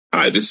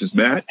Hi, this is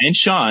Matt and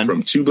Sean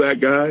from Two Black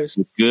Guys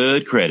with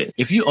Good Credit.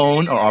 If you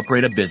own or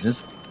operate a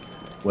business,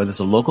 whether it's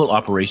a local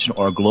operation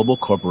or a global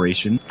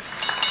corporation,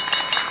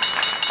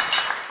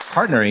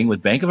 partnering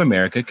with Bank of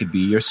America could be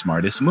your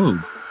smartest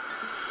move.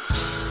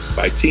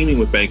 By teaming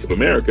with Bank of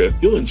America,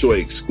 you'll enjoy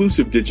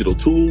exclusive digital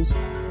tools,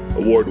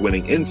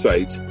 award-winning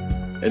insights,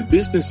 and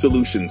business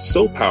solutions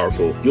so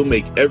powerful you'll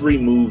make every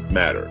move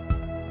matter.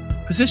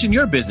 Position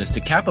your business to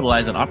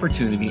capitalize on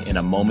opportunity in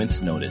a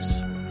moment's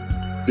notice.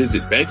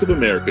 Visit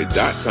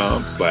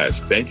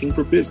bankofamerica.com/banking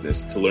for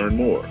business to learn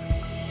more.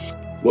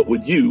 What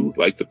would you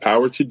like the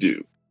power to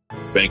do?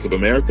 Bank of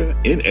America,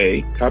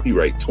 N.A.,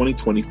 copyright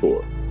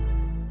 2024.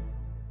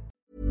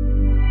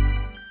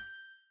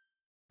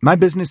 My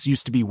business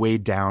used to be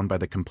weighed down by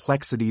the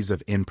complexities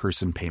of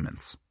in-person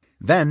payments.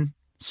 Then,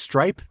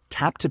 Stripe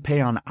Tap to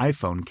Pay on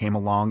iPhone came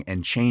along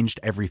and changed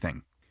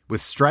everything.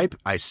 With Stripe,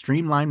 I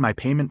streamlined my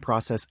payment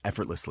process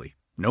effortlessly.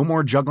 No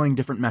more juggling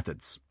different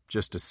methods.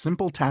 Just a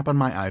simple tap on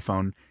my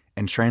iPhone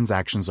and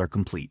transactions are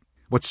complete.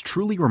 What's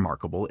truly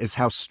remarkable is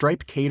how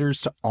Stripe caters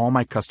to all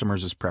my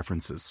customers'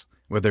 preferences.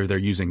 Whether they're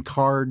using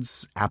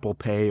cards, Apple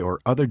Pay, or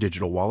other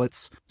digital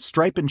wallets,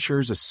 Stripe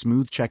ensures a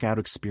smooth checkout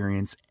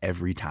experience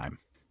every time.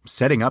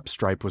 Setting up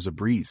Stripe was a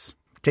breeze,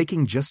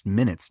 taking just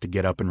minutes to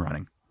get up and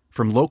running.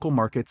 From local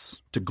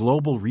markets to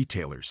global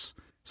retailers,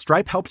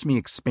 Stripe helped me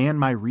expand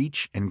my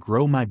reach and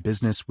grow my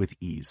business with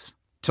ease.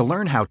 To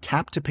learn how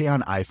Tap to Pay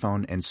on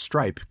iPhone and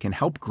Stripe can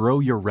help grow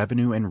your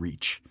revenue and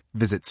reach,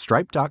 visit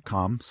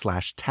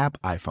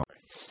stripe.com/tapiphone.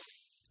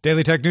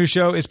 Daily Tech News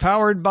Show is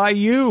powered by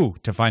you.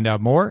 To find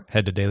out more,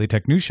 head to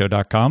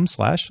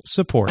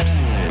dailytechnewsshow.com/support.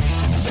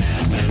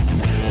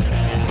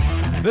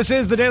 This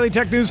is the Daily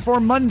Tech News for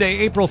Monday,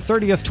 April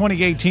 30th,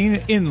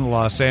 2018 in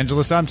Los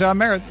Angeles. I'm Tom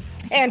Merritt.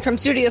 And from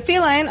Studio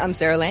Feline, I'm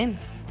Sarah Lane.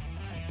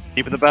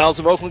 Keeping the balance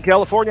of Oakland,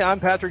 California, I'm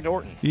Patrick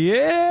Norton.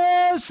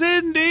 Yes,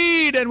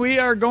 indeed. And we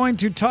are going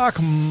to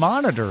talk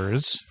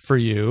monitors for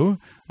you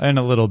in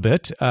a little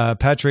bit.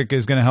 Patrick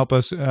is going to help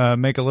us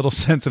make a little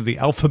sense of the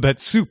alphabet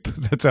soup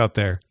that's out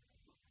there.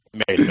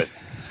 Made of it.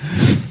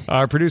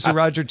 Our producer,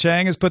 Roger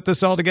Chang, has put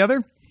this all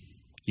together.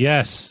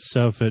 Yes.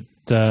 So if it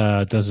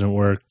doesn't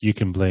work, you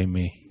can blame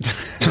me.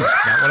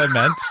 Not what I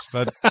meant,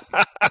 but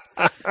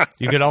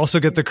you could also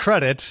get the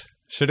credit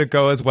should it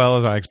go as well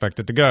as I expect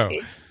it to go.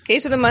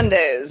 Case of the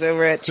Mondays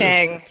over at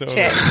Chang.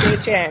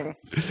 Chang.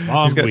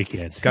 Long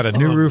weekend. Got a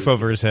new roof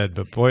over his head,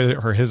 but boy,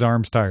 are his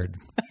arms tired.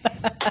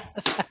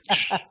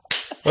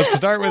 Let's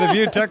start with a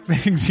few tech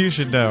things you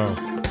should know.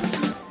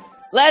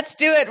 Let's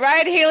do it.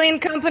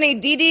 Ride-hailing company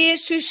Didi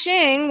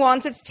Chuxing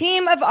wants its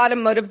team of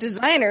automotive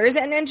designers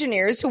and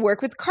engineers to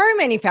work with car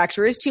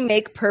manufacturers to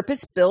make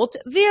purpose-built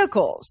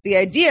vehicles. The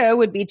idea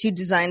would be to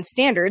design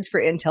standards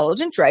for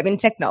intelligent driving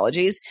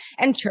technologies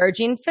and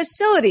charging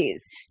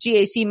facilities.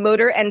 GAC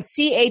Motor and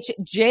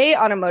CHJ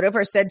Automotive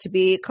are said to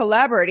be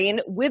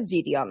collaborating with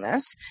Didi on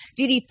this.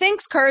 Didi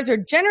thinks cars are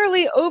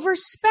generally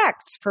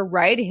over-spec'd for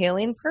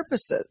ride-hailing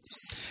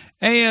purposes.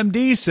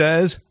 AMD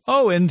says,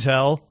 "Oh,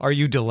 Intel, are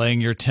you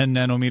delaying your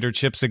 10-nanometer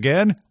chips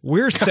again?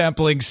 We're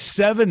sampling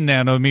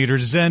 7-nanometer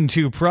Zen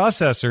 2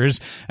 processors,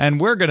 and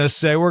we're going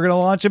to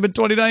launch them in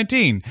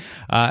 2019.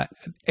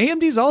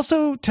 AMD's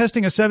also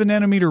testing a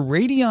 7-nanometer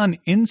Radeon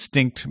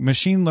Instinct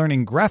machine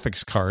learning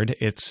graphics card,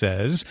 it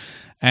says.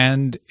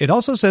 And it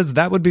also says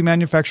that would be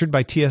manufactured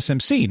by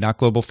TSMC, not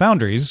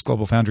GlobalFoundries.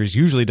 GlobalFoundries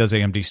usually does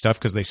AMD stuff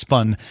because they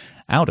spun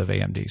out of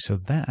AMD, so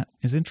that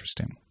is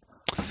interesting.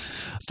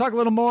 Let's talk a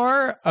little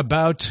more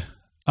about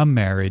a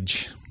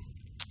marriage.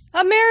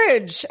 A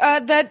marriage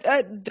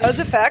that does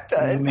affect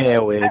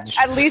marriage.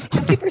 At least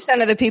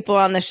 50% of the people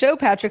on the show.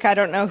 Patrick, I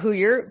don't know who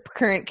your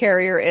current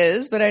carrier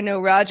is, but I know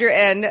Roger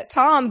and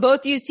Tom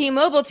both use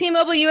T-Mobile.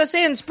 T-Mobile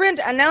USA and Sprint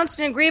announced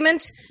an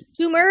agreement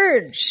to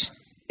merge.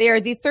 They are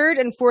the third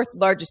and fourth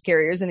largest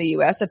carriers in the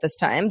U.S. at this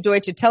time.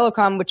 Deutsche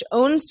Telekom, which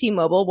owns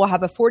T-Mobile, will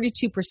have a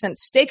 42%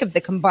 stake of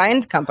the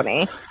combined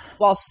company,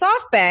 while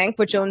SoftBank,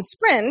 which owns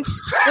Sprint,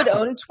 would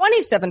own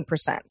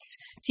 27%.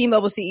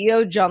 T-Mobile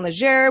CEO John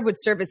Legere would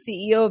serve as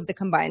CEO of the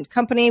combined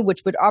company,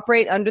 which would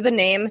operate under the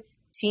name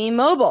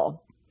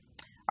T-Mobile.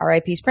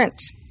 RIP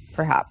Sprint,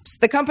 perhaps.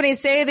 The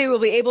companies say they will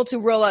be able to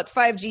roll out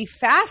 5G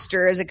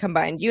faster as a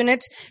combined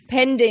unit.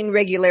 Pending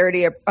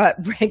regulatory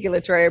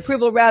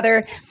approval,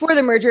 for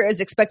the merger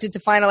is expected to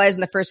finalize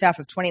in the first half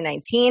of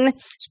 2019.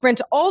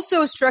 Sprint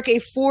also struck a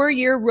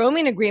 4-year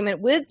roaming agreement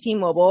with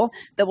T-Mobile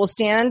that will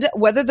stand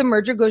whether the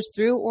merger goes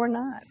through or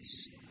not.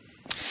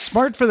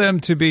 Smart for them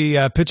to be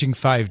pitching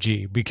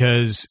 5G,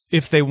 because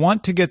if they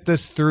want to get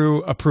this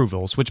through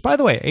approvals, which, by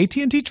the way,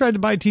 AT&T tried to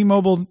buy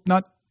T-Mobile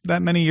not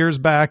that many years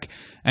back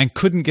and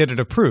couldn't get it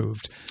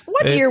approved.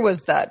 What year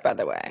was that, by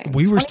the way?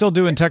 We were still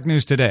doing Tech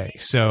News Today.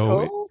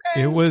 So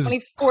it was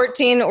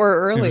 2014 or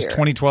earlier. It was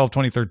 2012,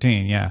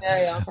 2013.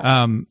 Yeah.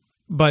 Okay.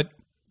 But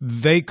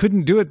they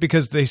couldn't do it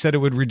because they said it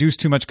would reduce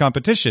too much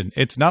competition.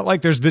 It's not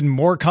like there's been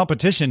more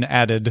competition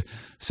added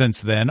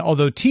since then,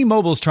 although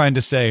T-Mobile's trying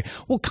to say,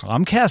 well,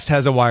 Comcast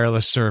has a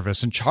wireless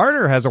service and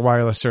Charter has a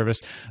wireless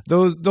service.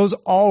 Those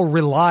all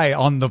rely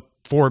on the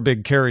 4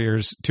 big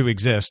carriers to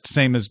exist,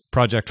 same as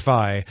Project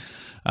Fi.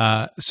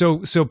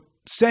 So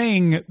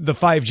saying the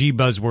 5G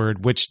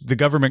buzzword, which the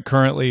government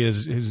currently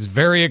is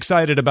very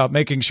excited about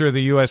making sure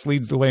the U.S.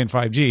 leads the way in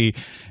 5G,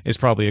 is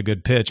probably a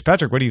good pitch.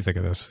 Patrick, what do you think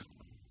of this?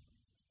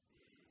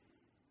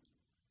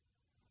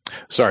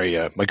 Sorry,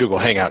 my Google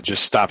Hangout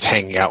just stopped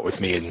hanging out with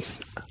me, and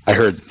I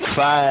heard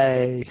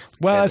Fi.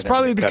 Well, it's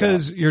probably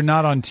because you're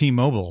not on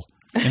T-Mobile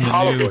in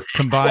the new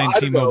combined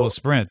T-Mobile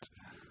Sprint.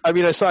 I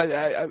mean,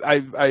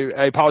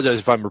 I apologize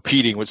if I'm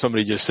repeating what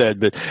somebody just said,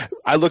 but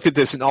I looked at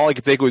this and all I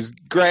could think was,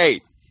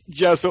 great,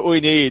 just what we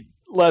need,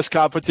 less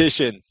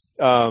competition.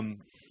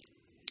 And,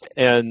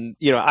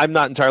 I'm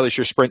not entirely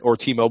sure Sprint or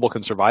T-Mobile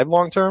can survive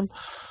long term.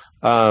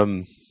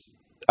 I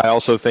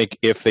also think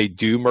if they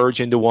do merge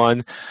into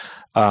one,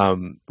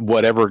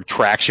 whatever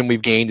traction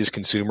we've gained as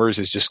consumers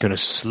is just going to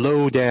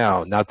slow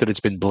down. Not that it's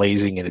been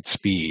blazing in its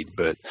speed,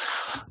 but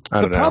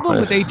I don't know. The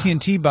problem with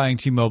AT&T buying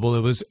T-Mobile,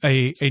 it was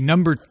a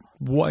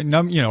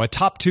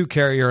top 2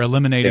 carrier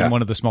eliminating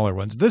one of the smaller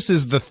ones. This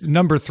is the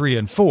number 3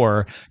 and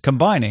 4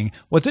 combining.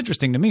 What's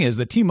interesting to me is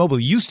that T-Mobile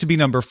used to be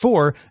number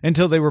 4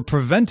 until they were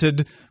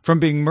prevented from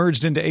being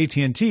merged into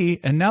AT&T,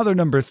 and now they're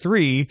number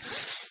 3.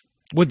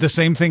 Would the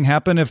same thing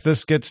happen if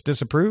this gets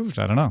disapproved?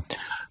 I don't know.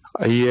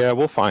 Yeah,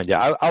 we'll find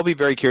out. I'll be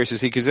very curious to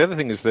see, because the other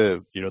thing is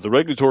the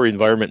regulatory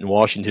environment in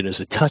Washington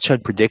is a touch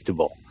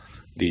unpredictable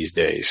these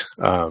days.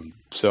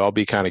 So I'll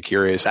be kind of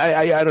curious.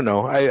 I don't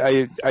know.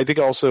 I think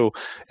also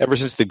ever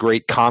since the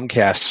great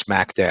Comcast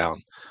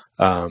smackdown,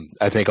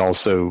 I think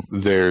also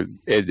they're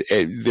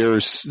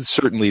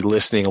certainly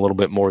listening a little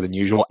bit more than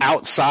usual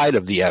outside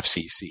of the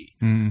FCC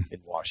in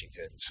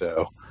Washington.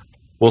 So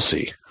we'll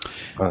see.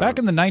 Back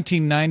in the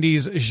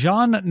 1990s,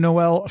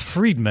 Jean-Noel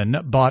Friedman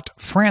bought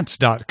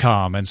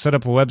France.com and set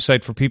up a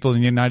website for people in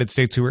the United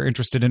States who were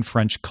interested in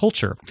French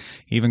culture.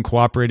 He even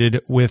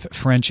cooperated with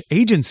French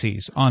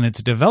agencies on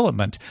its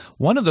development.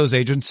 One of those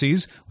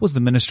agencies was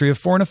the Ministry of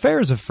Foreign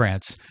Affairs of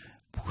France,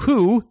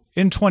 who,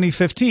 in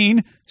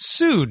 2015,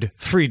 sued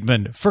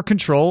Friedman for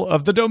control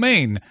of the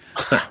domain.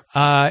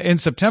 In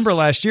September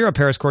last year, a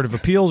Paris Court of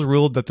Appeals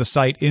ruled that the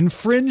site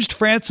infringed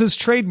France's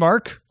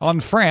trademark on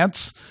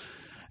France.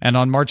 And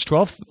on March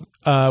 12th,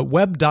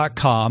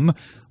 Web.com,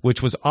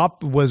 which was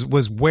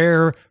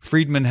where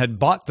Friedman had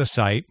bought the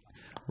site,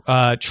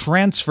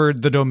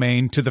 transferred the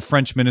domain to the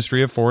French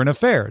Ministry of Foreign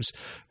Affairs.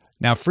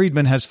 Now,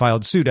 Friedman has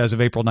filed suit as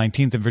of April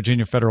 19th in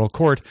Virginia federal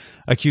court,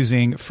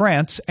 accusing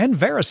France and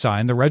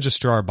VeriSign, the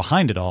registrar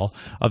behind it all,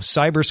 of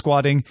cyber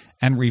squatting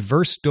and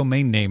reverse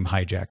domain name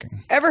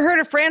hijacking. Ever heard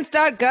of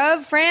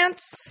France.gov,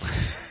 France?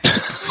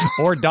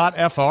 Or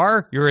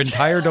 .fr, your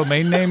entire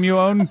domain name you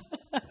own?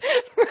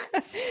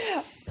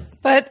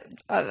 But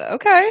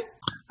okay,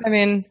 I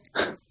mean,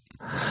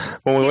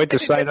 when we went to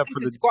sign up for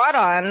the squat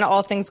on,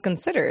 all things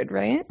considered,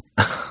 right?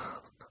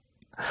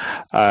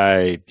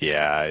 I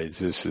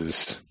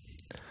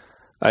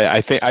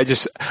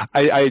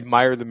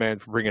admire the man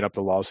for bringing up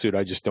the lawsuit.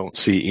 I just don't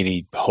see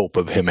any hope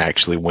of him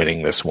actually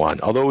winning this one.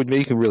 Although it would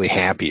make him really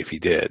happy if he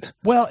did.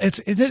 Well,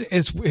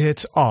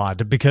 it's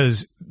odd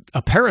because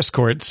a Paris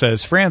court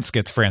says France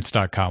gets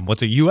France.com.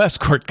 What's a U.S.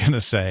 court going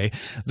to say?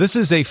 This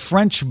is a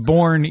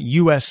French-born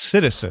U.S.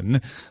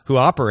 citizen who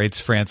operates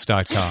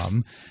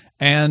France.com.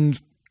 And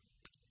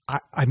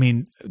I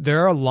mean,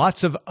 there are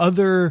lots of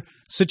other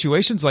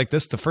situations like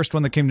this. The first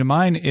one that came to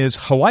mind is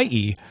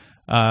Hawaii.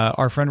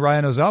 Our friend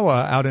Ryan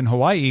Ozawa out in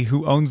Hawaii,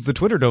 who owns the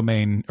Twitter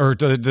domain or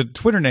the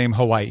Twitter name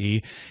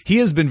Hawaii, he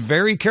has been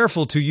very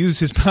careful to use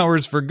his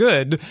powers for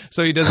good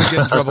so he doesn't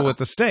get in trouble with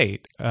the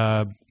state.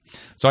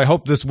 So I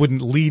hope this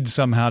wouldn't lead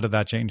somehow to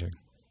that changing.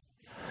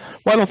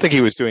 Well, I don't think he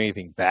was doing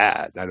anything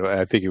bad.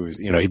 I think it was,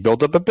 he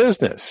built up a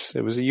business.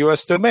 It was a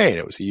U.S. domain.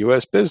 It was a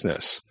U.S.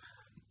 business.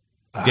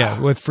 Yeah,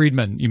 with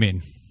Friedman, you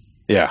mean?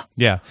 Yeah.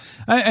 Yeah.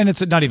 And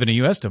it's not even a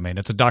U.S. domain.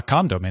 It's a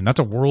 .com domain. That's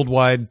a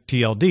worldwide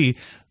TLD,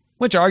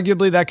 which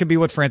arguably that could be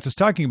what France is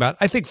talking about.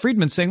 I think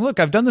Friedman's saying, look,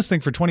 I've done this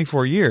thing for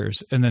 24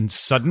 years. And then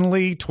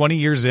suddenly, 20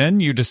 years in,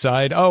 you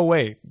decide, oh,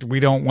 wait, we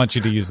don't want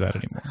you to use that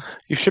anymore.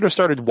 You should have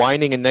started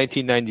whining in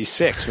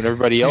 1996 when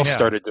everybody else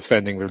started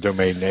defending their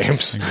domain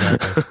names.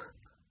 Exactly.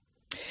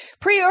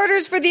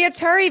 Pre-orders for the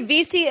Atari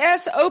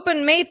VCS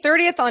open May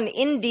 30th on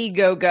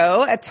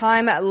Indiegogo. A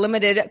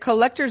time-limited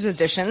collector's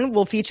edition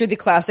will feature the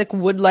classic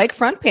wood-like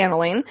front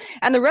paneling,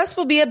 and the rest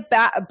will be a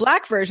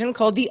black version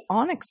called the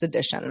Onyx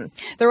edition.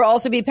 There will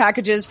also be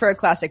packages for a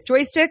classic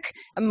joystick,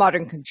 a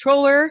modern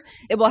controller.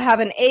 It will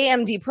have an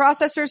AMD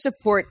processor,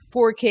 support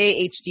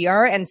 4K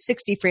HDR and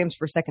 60 frames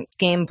per second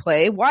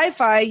gameplay,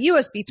 Wi-Fi,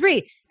 USB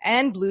 3,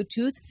 and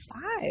Bluetooth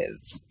 5.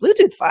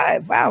 Bluetooth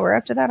 5. Wow, we're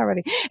up to that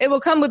already. It will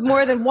come with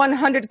more than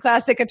 100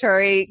 classic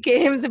Atari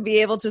games and be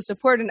able to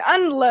support an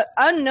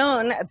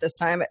unknown, at this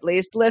time at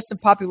least, list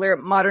of popular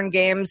modern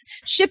games.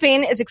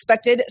 Shipping is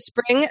expected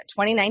spring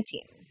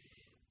 2019.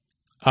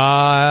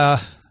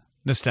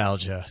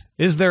 Nostalgia.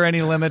 Is there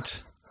any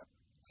limit?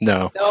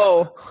 No.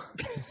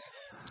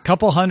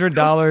 Couple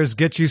 $100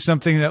 gets you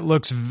something that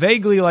looks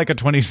vaguely like a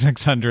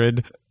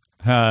 2600.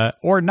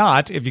 or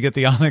not if you get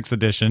the Onyx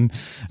edition,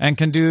 and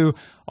can do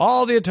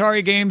all the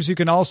Atari games you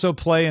can also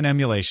play in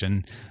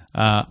emulation.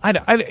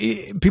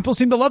 People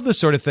seem to love this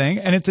sort of thing,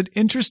 and it's an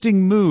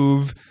interesting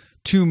move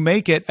to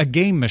make it a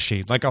game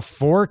machine, like a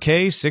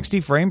 4K 60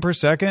 frame per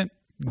second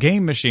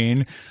game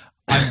machine.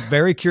 I'm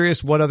very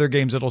curious what other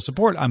games it'll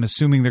support. I'm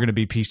assuming they're going to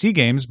be PC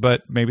games,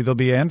 but maybe they'll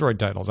be Android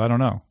titles. I don't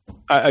know.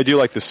 I do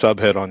like the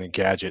subhead on the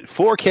gadget.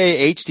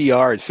 4K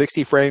HDR at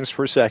 60 frames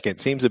per second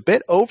seems a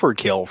bit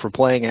overkill for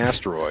playing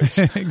Asteroids.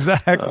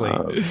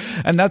 Exactly.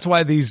 And that's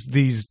why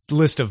these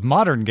list of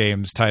modern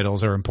games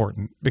titles are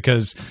important,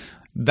 because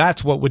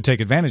that's what would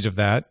take advantage of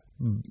that,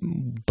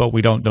 but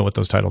we don't know what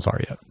those titles are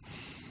yet.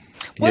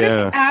 What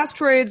if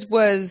Asteroids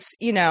was,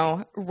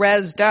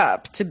 rezzed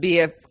up to be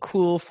a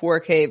cool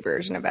 4K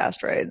version of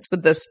Asteroids?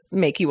 Would this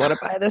make you want to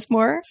buy this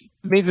more?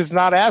 It means it's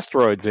not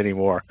Asteroids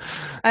anymore.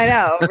 I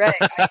know, right?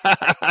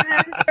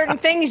 There's certain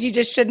things you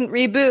just shouldn't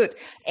reboot,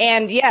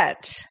 and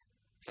yet.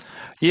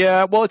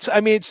 Yeah, well, it's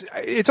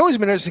always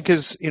been interesting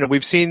because,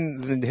 we've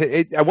seen,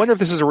 I wonder if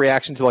this is a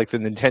reaction to like the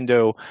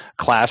Nintendo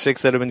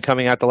classics that have been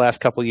coming out the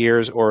last couple of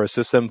years, or is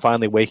this them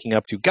finally waking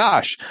up to,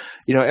 gosh,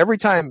 every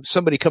time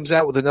somebody comes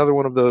out with another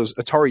one of those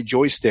Atari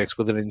joysticks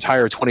with an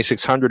entire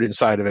 2600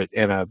 inside of it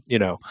and a,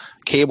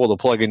 cable to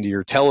plug into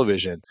your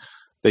television,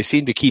 they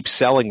seem to keep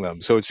selling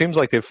them. So it seems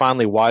like they've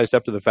finally wised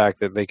up to the fact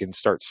that they can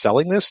start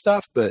selling this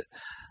stuff, but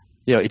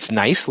it's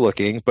nice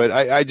looking, but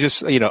I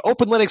just,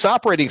 Open Linux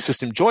operating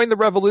system, join the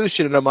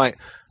revolution. And I'm like,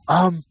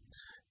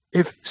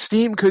 if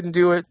Steam couldn't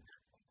do it,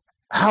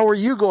 how are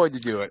you going to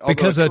do it?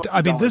 Because,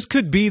 this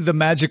could be the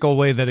magical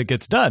way that it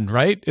gets done,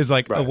 right? Is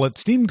like what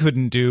Steam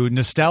couldn't do,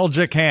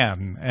 Nostalgia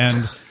can.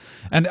 And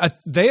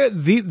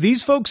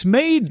these folks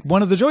made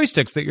one of the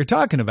joysticks that you're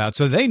talking about,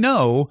 so they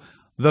know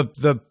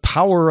the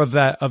power of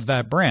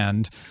that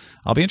brand.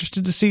 I'll be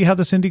interested to see how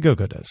this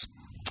Indiegogo does.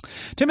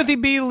 Timothy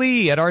B.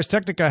 Lee at Ars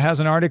Technica has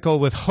an article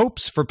with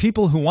hopes for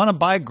people who want to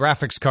buy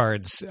graphics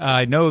cards.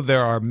 I know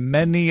there are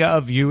many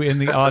of you in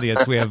the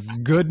audience. We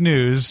have good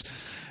news.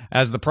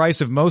 As the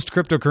price of most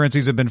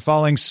cryptocurrencies have been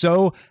falling,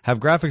 so have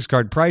graphics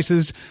card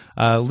prices.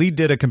 Lee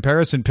did a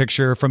comparison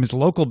picture from his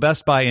local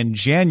Best Buy in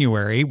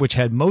January, which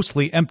had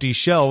mostly empty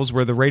shelves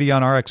where the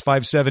Radeon RX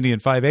 570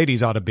 and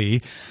 580s ought to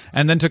be,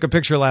 and then took a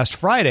picture last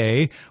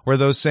Friday where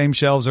those same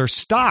shelves are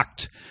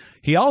stocked.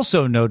 He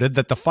also noted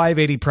that the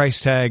 580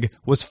 price tag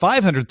was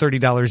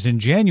 $530 in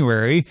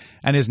January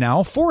and is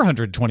now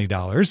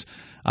 $420.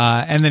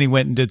 And then he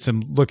went and did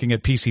some looking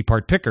at PC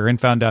Part Picker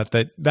and found out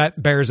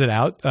that bears it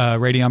out.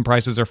 Radeon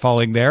prices are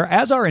falling there,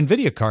 as are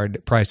NVIDIA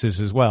card prices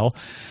as well.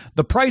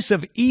 The price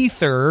of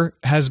Ether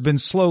has been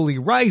slowly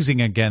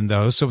rising again,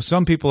 though, so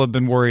some people have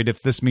been worried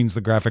if this means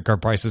the graphic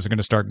card prices are going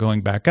to start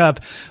going back up.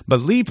 But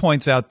Lee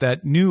points out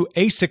that new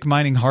ASIC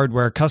mining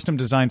hardware custom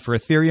designed for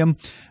Ethereum,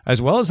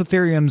 as well as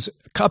Ethereum's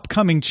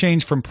upcoming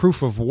change from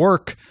proof of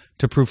work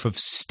to proof of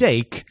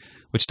stake,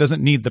 which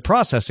doesn't need the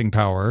processing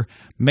power,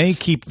 may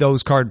keep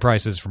those card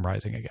prices from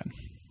rising again.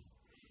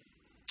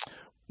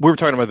 We were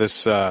talking about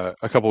this a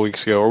couple of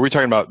weeks ago, or we were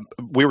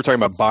talking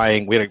about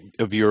buying. We had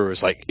a viewer who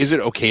was like, "Is it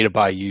okay to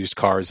buy used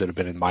cars that have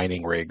been in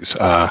mining rigs?"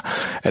 And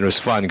it was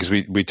fun because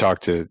we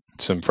talked to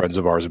some friends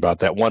of ours about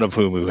that. One of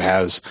who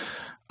has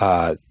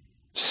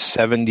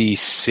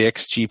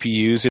 76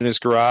 GPUs in his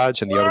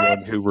garage, and the other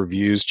one who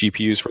reviews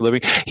GPUs for a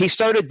living. He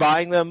started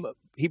buying them.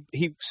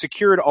 He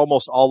secured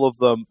almost all of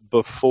them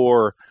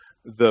before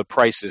the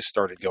prices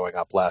started going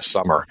up last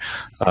summer.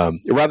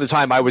 Around the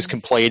time I was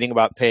complaining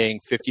about paying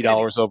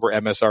 $50 over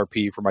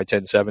MSRP for my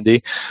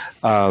 1070.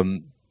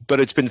 But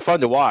it's been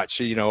fun to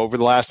watch. Over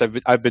the last,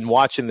 I've been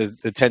watching the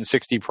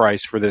 1060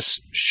 price for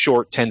this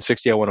short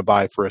 1060 I want to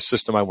buy for a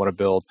system I want to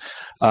build.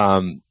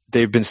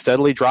 They've been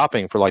steadily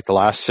dropping for like the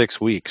last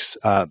 6 weeks.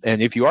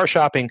 And if you are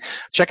shopping,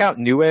 check out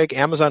Newegg.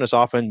 Amazon is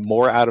often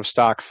more out of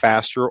stock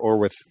faster, or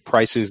with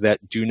prices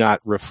that do not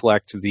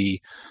reflect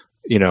the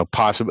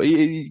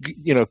possibly,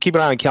 keep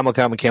an eye on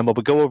Campbell,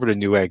 but go over to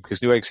Newegg, because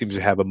Newegg seems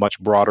to have a much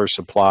broader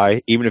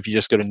supply, even if you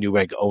just go to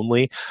Newegg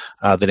only,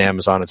 than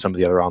Amazon and some of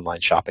the other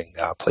online shopping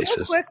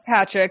places. Real quick,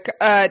 Patrick,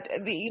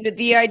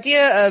 the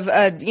idea of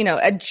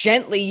a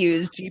gently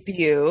used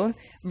GPU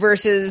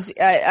versus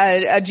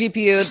a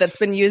GPU that's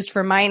been used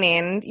for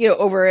mining,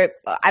 over,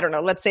 I don't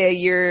know, let's say a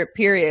year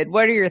period.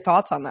 What are your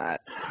thoughts on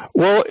that?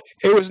 Well,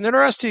 it was an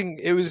interesting.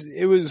 It was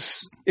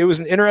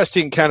an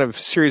interesting kind of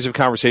series of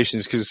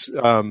conversations because,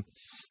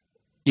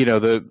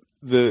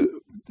 the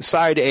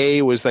side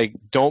A was like,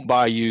 don't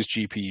buy used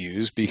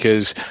GPUs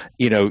because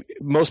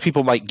most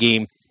people might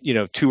game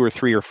 2 or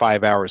 3 or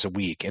 5 hours a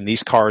week, and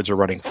these cards are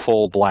running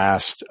full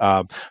blast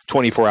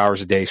 24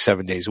 hours a day,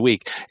 7 days a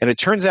week. And it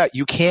turns out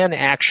you can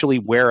actually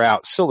wear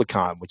out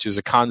silicon, which is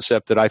a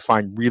concept that I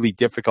find really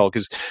difficult,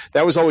 because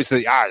that was always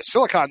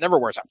silicon never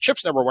wears out,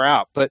 chips never wear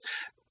out. But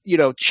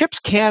chips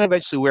can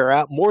eventually wear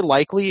out. More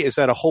likely is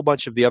that a whole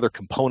bunch of the other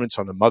components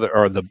on the mother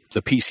or the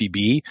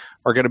PCB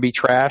are going to be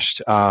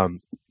trashed.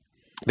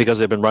 Because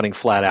they've been running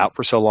flat out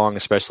for so long,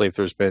 especially if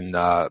there's been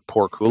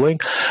poor cooling.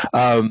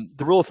 The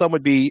rule of thumb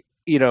would be,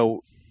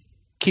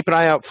 keep an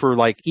eye out for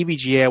like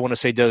EVGA. I want to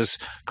say does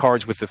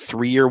cards with a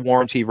 3-year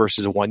warranty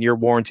versus a 1-year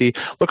warranty.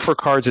 Look for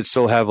cards that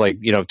still have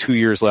 2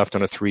 years left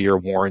on a 3-year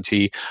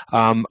warranty.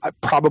 I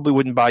probably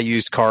wouldn't buy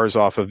used cars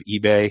off of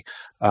eBay.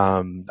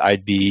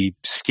 I'd be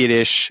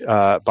skittish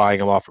buying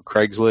them off of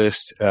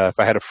Craigslist. If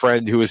I had a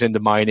friend who was into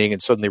mining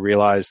and suddenly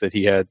realized that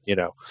he had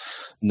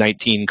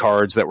 19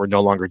 cards that were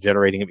no longer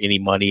generating him any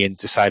money and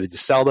decided to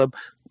sell them,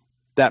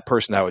 that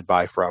person I would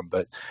buy from.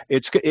 But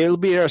it'll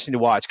be interesting to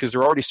watch because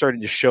they're already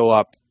starting to show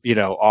up,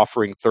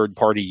 offering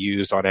third-party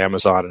used on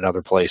Amazon and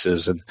other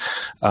places. And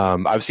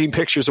I've seen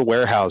pictures of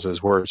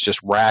warehouses where it's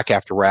just rack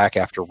after rack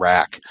after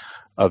rack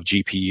of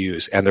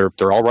GPUs, and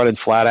they're all running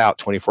flat out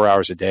 24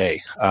 hours a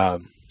day.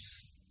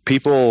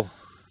 People,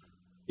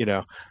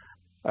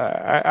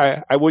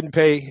 I wouldn't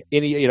pay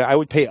any, I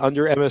would pay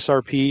under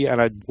MSRP,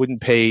 and I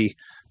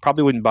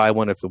probably wouldn't buy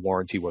one if the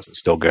warranty wasn't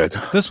still good.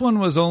 This one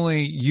was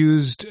only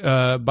used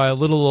by a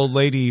little old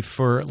lady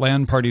for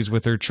LAN parties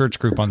with her church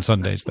group on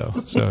Sundays,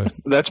 though. So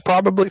that's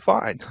probably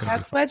fine.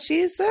 That's what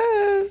she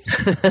says.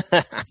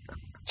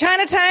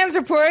 China Times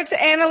reports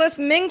analyst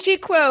Ming-Chi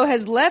Kuo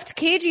has left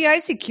KGI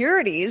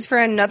Securities for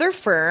another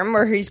firm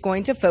where he's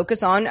going to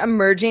focus on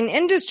emerging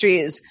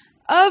industries.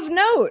 Of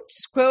note,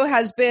 Kuo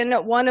has been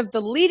one of the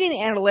leading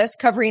analysts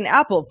covering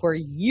Apple for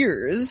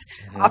years,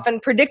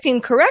 often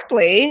predicting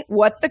correctly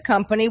what the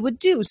company would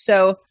do.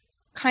 So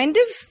kind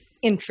of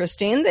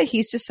interesting that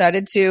he's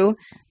decided to,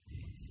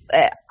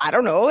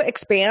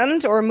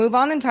 expand or move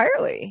on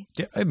entirely.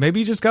 Yeah, maybe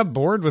he just got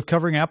bored with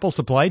covering Apple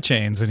supply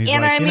chains. And he's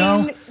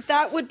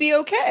that would be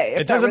okay.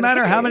 It doesn't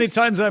matter how many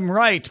times I'm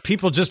right.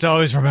 People just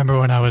always remember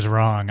when I was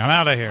wrong. I'm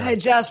out of here. I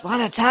just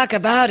want to talk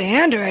about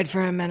Android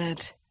for a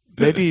minute.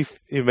 Maybe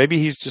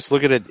he's just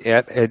looking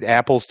at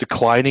Apple's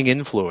declining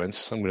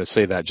influence. I'm going to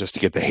say that just to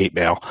get the hate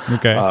mail.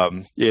 Okay.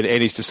 And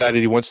he's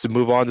decided he wants to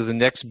move on to the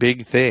next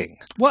big thing.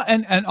 Well,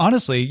 and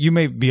honestly, you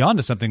may be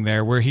onto something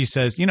there where he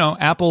says,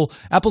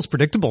 Apple's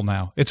predictable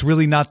now. It's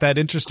really not that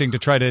interesting to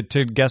try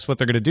to guess what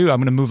they're going to do. I'm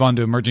going to move on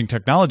to emerging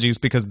technologies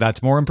because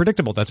that's more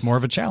unpredictable. That's more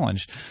of a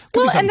challenge.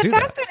 And the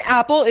fact that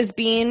Apple is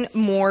being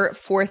more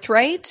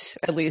forthright,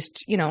 at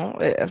least,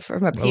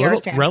 from a PR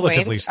standpoint,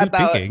 relatively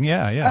speaking,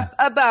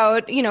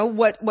 about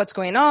what's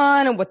going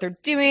on and what they're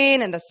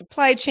doing and the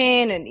supply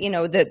chain and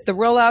the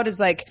rollout is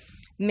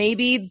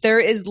maybe there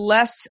is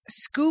less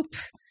scoop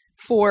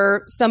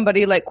for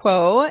somebody like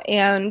Kuo,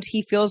 and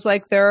he feels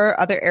like there are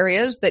other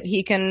areas that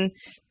he can.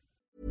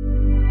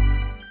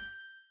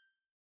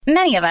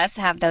 Many of us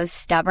have those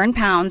stubborn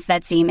pounds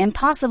that seem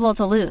impossible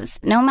to lose,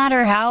 no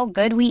matter how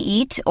good we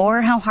eat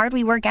or how hard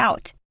we work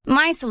out.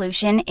 My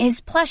solution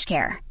is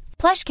PlushCare.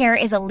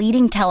 PlushCare is a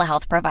leading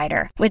telehealth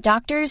provider with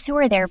doctors who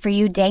are there for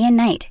you day and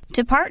night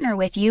to partner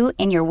with you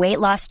in your weight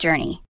loss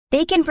journey.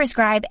 They can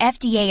prescribe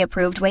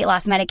FDA-approved weight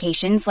loss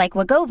medications like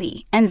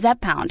Wegovy and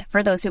Zepbound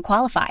for those who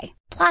qualify.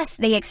 Plus,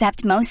 they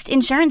accept most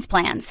insurance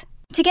plans.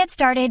 To get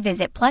started,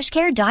 visit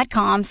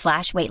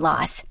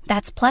plushcare.com/weightloss.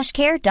 That's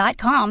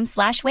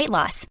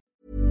plushcare.com/weightloss.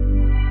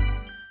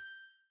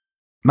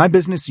 My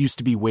business used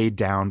to be weighed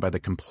down by the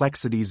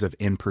complexities of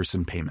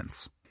in-person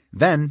payments.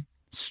 Then,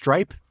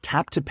 Stripe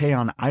Tap to Pay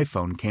on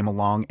iPhone came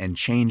along and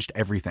changed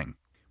everything.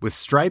 With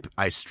Stripe,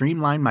 I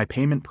streamlined my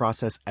payment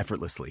process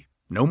effortlessly.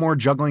 No more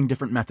juggling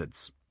different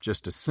methods.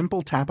 Just a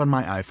simple tap on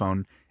my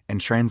iPhone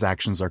and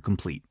transactions are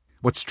complete.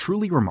 What's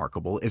truly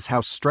remarkable is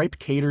how Stripe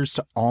caters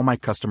to all my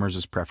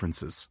customers'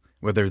 preferences.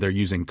 Whether they're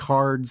using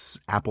cards,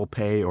 Apple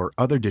Pay, or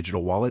other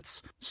digital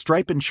wallets,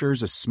 Stripe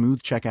ensures a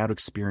smooth checkout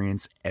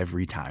experience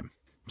every time.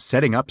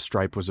 Setting up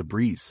Stripe was a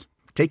breeze,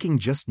 taking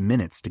just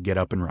minutes to get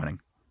up and running.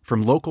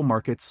 From local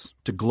markets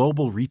to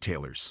global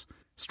retailers,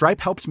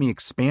 Stripe helped me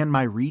expand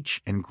my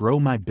reach and grow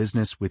my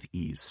business with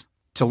ease.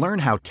 To learn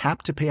how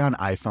Tap to Pay on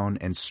iPhone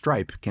and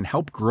Stripe can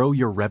help grow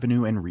your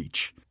revenue and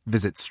reach,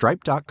 visit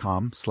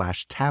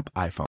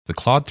stripe.com/tapiphone. The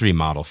Claude 3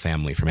 model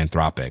family from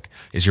Anthropic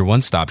is your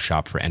one-stop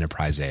shop for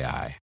enterprise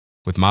AI.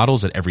 With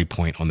models at every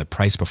point on the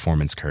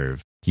price-performance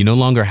curve, you no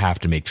longer have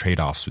to make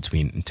trade-offs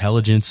between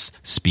intelligence,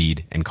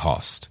 speed, and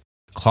cost.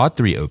 Claude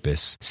 3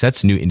 Opus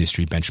sets new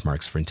industry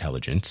benchmarks for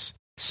intelligence.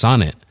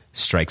 Sonnet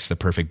strikes the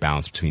perfect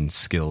balance between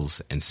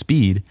skills and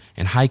speed,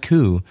 and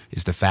Haiku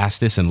is the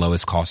fastest and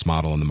lowest cost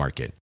model in the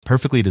market,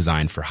 perfectly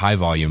designed for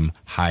high-volume,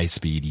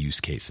 high-speed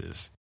use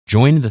cases.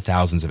 Join the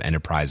thousands of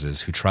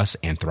enterprises who trust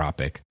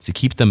Anthropic to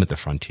keep them at the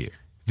frontier.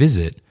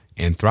 Visit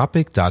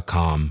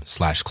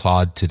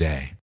anthropic.com/Claude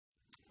today.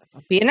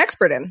 Be an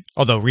expert in.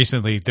 Although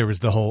recently there was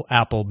the whole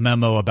Apple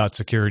memo about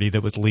security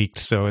that was leaked,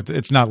 so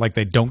it's not like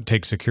they don't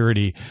take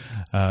security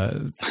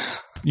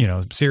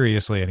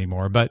seriously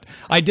anymore. But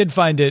I did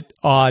find it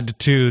odd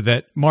too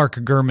that Mark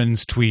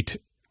Gurman's tweet,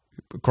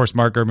 of course,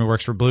 Mark Gurman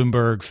works for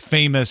Bloomberg,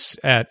 famous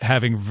at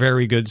having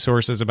very good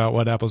sources about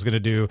what Apple's going to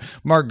do.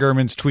 Mark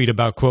Gurman's tweet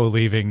about Kuo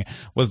leaving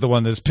was the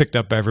one that's picked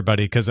up by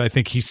everybody because I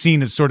think he's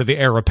seen as sort of the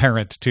heir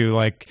apparent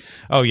to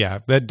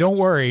don't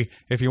worry,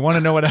 if you want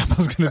to know what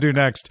Apple's going to do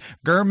next,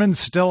 Gurman's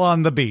still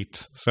on the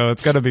beat, so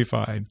it's going to be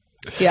fine.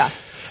 Yeah.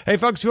 Hey,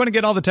 folks, if you want to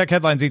get all the tech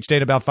headlines each day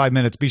in about 5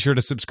 minutes, be sure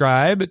to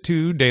subscribe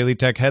to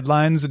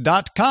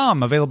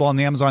dailytechheadlines.com, available on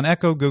the Amazon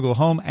Echo, Google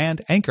Home,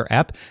 and Anchor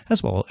app,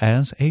 as well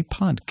as a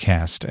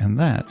podcast. And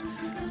that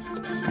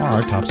are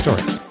our top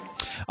stories.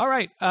 All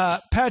right,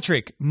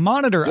 Patrick,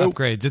 monitor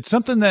upgrades. It's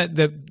something that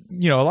a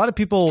lot of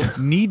people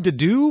need to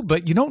do,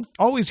 but you don't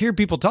always hear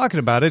people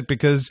talking about it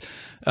because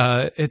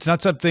it's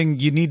not something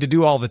you need to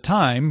do all the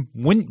time.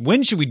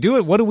 When should we do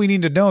it? What do we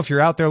need to know if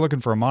you're out there looking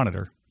for a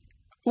monitor?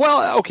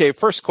 Well, okay,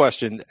 first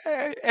question.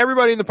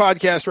 Everybody in the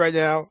podcast right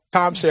now,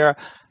 Tom, Sarah,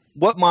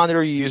 what monitor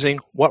are you using?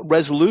 What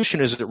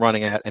resolution is it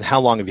running at? And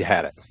how long have you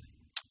had it?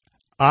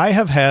 I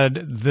have had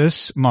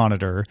this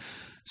monitor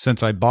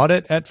since I bought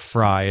it at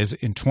Fry's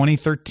in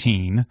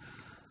 2013.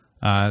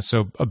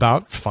 So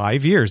about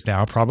 5 years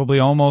now, probably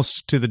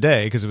almost to the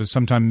day, because it was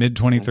sometime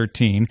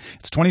mid-2013.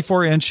 It's a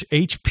 24-inch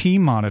HP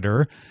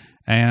monitor,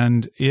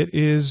 and it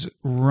is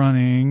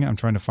running – I'm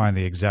trying to find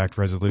the exact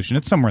resolution.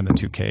 It's somewhere in the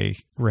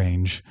 2K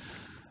range.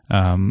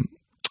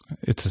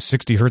 It's a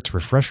 60 hertz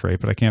refresh rate,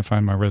 but I can't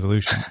find my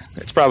resolution.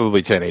 It's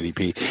probably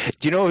 1080p.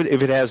 Do you know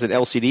if it has an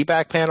LCD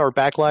back panel or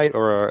backlight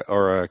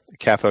or a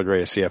cathode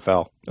ray, a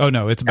CFL? Oh,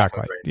 no, it's a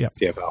backlight. Yeah.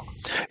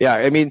 CFL. Yeah,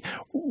 I mean,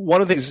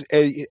 one of the things,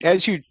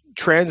 as you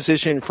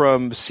transition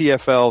from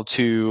CFL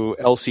to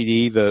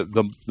LCD,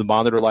 the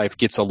monitor life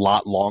gets a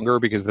lot longer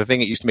because the thing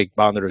that used to make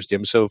monitors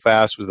dim so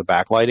fast was the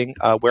backlighting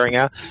wearing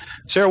out.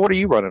 Sarah, what are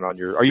you running on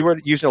are you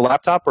using a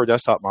laptop or a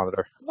desktop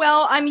monitor?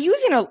 Well, I'm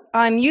using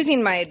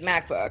my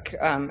MacBook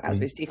as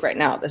we speak right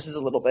now. This is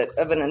a little bit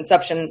of an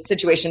Inception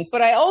situation,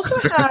 but I also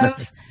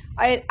have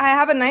I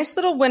have a nice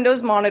little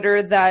Windows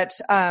monitor that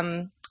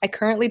I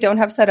currently don't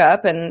have set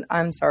up, and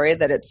I'm sorry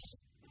that it's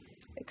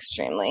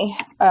extremely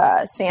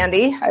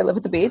sandy. I live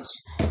at the beach,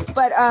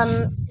 but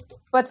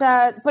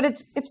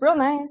it's real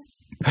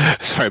nice.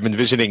 Sorry, I'm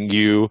envisioning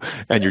you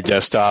and your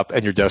desktop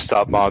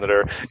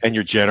monitor and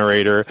your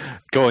generator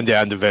going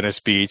down to Venice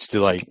Beach to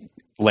like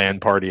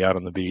LAN party out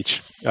on the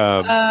beach.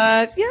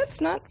 Yeah,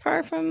 it's not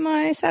far from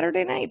my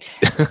Saturday night.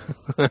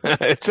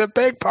 It's a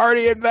big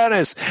party in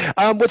Venice.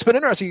 What's been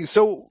interesting,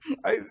 so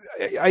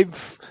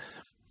I've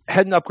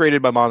hadn't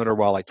upgraded my monitor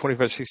while, like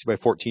 2560 by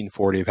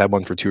 1440. I've had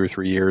one for 2 or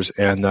 3 years.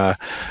 And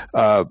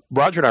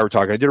Roger and I were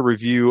talking. I did a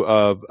review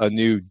of a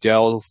new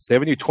Dell. They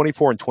have a new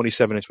 24 and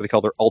 27 inch, what they call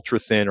their ultra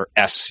thin or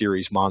S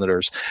series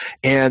monitors.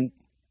 And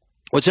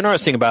what's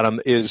interesting about them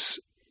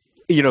is,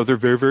 they're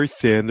very, very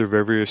thin. They're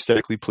very, very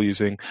aesthetically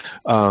pleasing.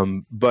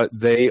 But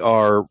they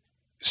are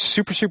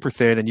super, super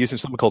thin and using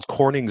something called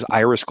Corning's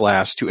Iris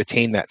Glass to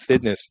attain that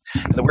thinness.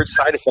 And the weird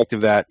side effect of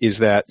that is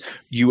that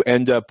you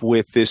end up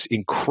with this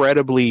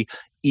incredibly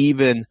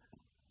even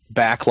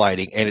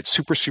backlighting, and it's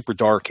super, super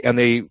dark. And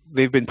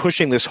they've been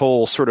pushing this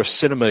whole sort of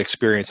cinema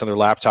experience on their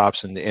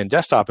laptops and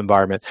desktop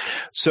environment.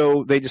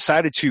 So they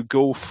decided to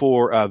go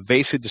for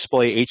VESA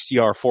Display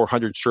HDR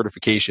 400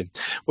 certification,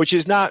 which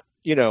is not,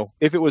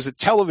 if it was a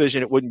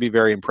television, it wouldn't be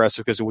very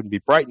impressive because it wouldn't be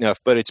bright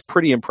enough, but it's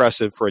pretty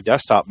impressive for a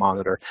desktop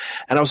monitor.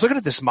 And I was looking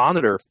at this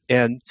monitor,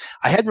 and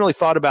I hadn't really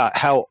thought about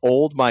how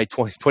old my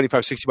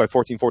 2560 by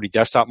 1440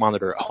 desktop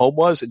monitor at home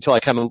was until I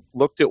kind of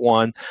looked at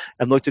one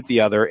and looked at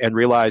the other and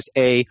realized,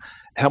 A,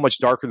 how much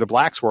darker the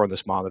blacks were on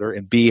this monitor,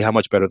 and B, how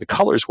much better the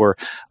colors were,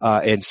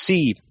 and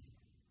C,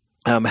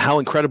 how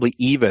incredibly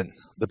even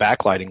the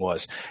backlighting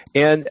was.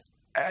 And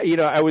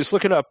I was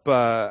looking up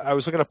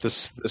the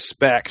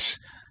specs.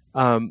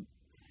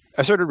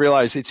 I started to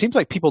realize it seems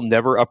like people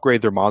never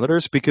upgrade their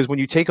monitors, because when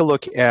you take a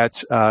look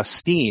at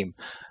Steam,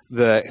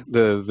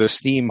 the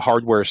Steam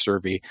hardware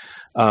survey,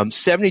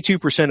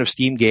 72% of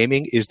Steam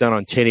gaming is done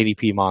on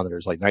 1080p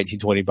monitors, like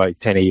 1920 by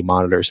 1080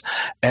 monitors,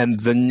 and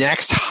the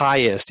next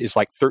highest is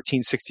like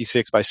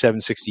 1366 by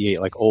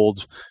 768, like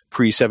old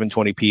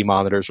pre-720p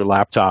monitors or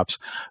laptops.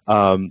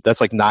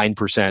 That's like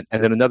 9%,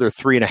 and then another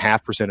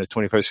 3.5% is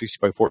 2560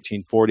 by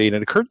 1440. And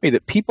it occurred to me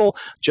that people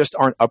just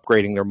aren't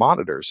upgrading their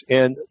monitors,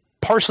 and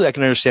partially, I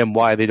can understand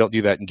why they don't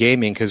do that in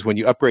gaming, because when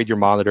you upgrade your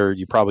monitor,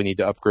 you probably need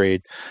to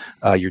upgrade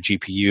your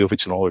GPU if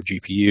it's an older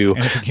GPU.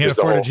 And if you can't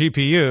afford a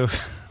GPU,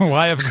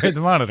 why upgrade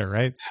the monitor,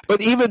 right? But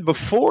even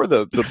before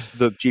the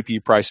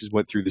GPU prices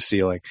went through the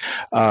ceiling,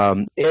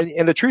 and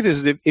the truth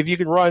is, if you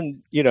can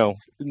run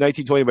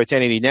 1920 by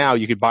 1080 now,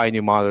 you could buy a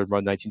new monitor and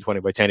run 1920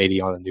 by 1080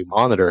 on a new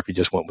monitor if you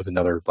just went with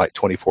another like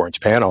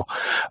 24-inch panel.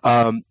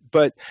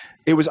 But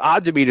it was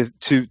odd to me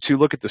to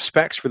look at the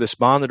specs for this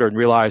monitor and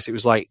realize it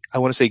was like, I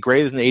want to say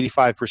greater than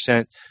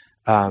 85%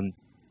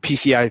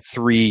 PCI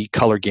 3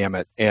 color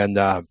gamut,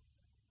 and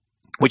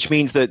which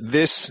means that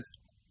this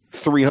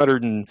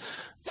 $380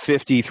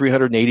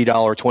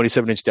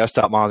 27-inch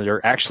desktop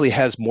monitor actually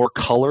has more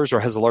colors, or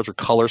has a larger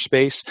color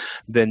space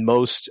than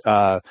most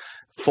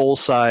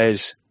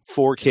full-size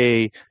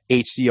 4K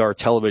HDR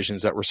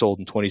televisions that were sold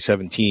in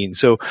 2017.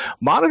 So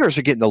monitors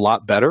are getting a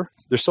lot better.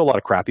 There's still a lot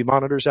of crappy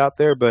monitors out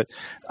there, but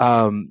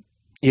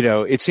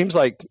it seems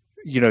like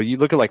you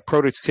look at like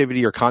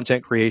productivity or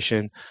content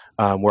creation,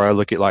 where I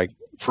look at, like,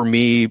 for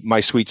me,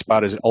 my sweet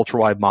spot is an ultra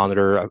wide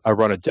monitor. I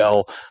run a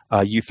Dell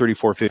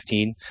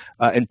U3415,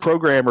 and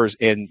programmers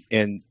and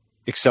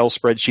Excel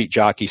spreadsheet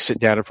jockey sit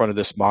down in front of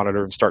this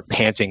monitor and start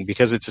panting,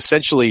 because it's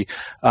essentially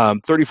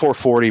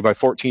 3440 by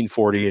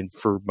 1440. And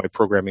for my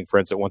programming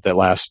friends that want that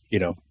last,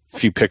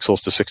 few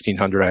pixels to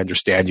 1600, I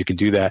understand you can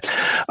do that.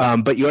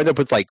 But you end up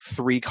with like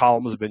 3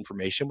 columns of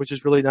information, which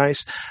is really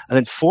nice. And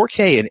then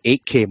 4K and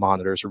 8K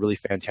monitors are really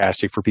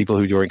fantastic for people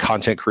who are doing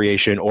content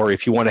creation, or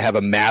if you want to have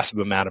a massive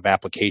amount of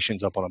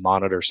applications up on a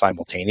monitor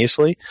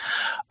simultaneously.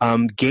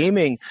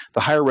 Gaming,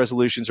 the higher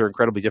resolutions are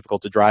incredibly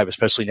difficult to drive,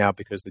 especially now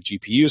because the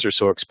GPUs are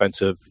so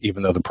expensive,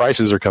 even though the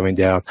prices are coming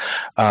down.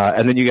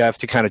 And then you have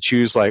to kind of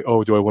choose like,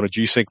 oh, do I want a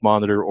G-Sync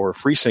monitor or a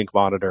FreeSync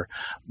monitor?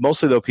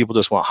 Mostly though, people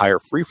just want higher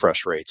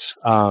refresh rates.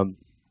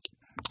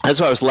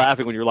 That's why I was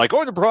laughing when you're like,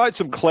 oh, to provide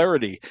some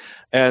clarity.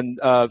 And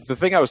the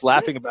thing I was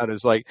laughing about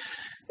is like,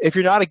 if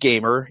you're not a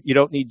gamer, you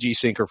don't need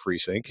G-Sync or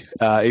FreeSync.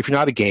 If you're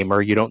not a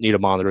gamer, you don't need a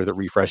monitor that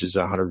refreshes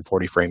at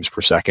 140 frames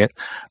per second.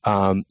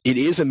 It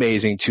is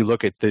amazing to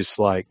look at this,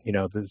 like,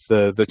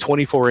 the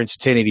 24-inch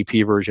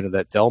 1080p version of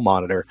that Dell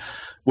monitor,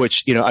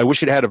 which, I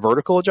wish it had a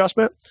vertical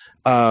adjustment.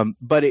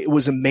 But it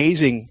was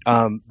amazing.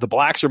 The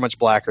blacks are much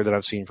blacker than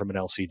I've seen from an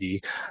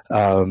LCD.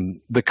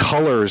 The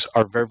colors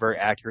are very, very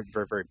accurate,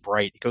 very, very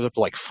bright. It goes up to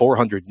like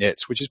 400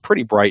 nits, which is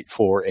pretty bright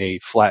for a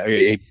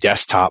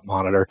desktop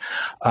monitor.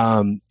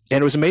 And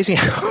it was amazing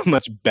how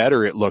much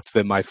better it looked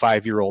than my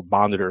 5-year-old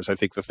monitors. I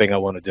think the thing I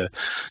wanted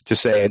to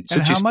say. And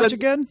how much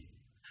again?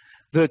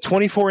 The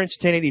 24-inch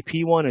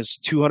 1080p one is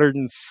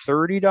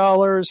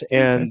 $230,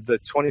 and the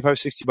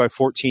 2560 by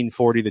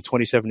 1440, the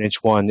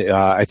 27-inch one,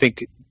 I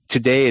think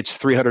today it's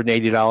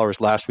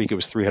 $380. Last week it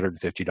was $350.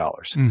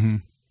 Mm-hmm.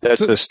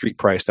 That's the street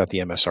price, not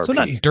the MSRP. So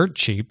not dirt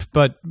cheap,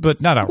 but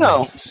not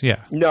outrageous. No.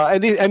 Yeah. No,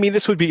 I mean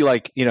this would be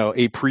like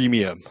a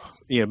premium.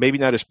 Maybe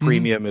not as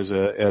premium as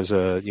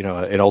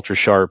an ultra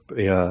sharp,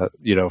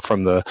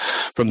 from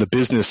the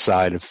business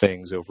side of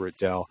things over at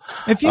Dell.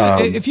 If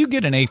you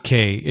get an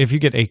 8K, if you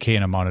get 8K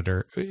in a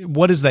monitor,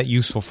 what is that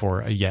useful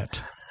for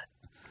yet?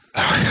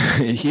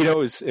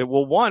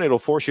 One, it'll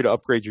force you to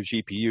upgrade your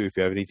GPU if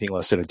you have anything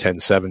less than a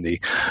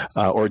 1070,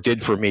 or it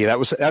did for me.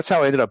 That's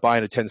how I ended up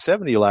buying a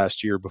 1070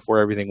 last year before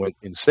everything went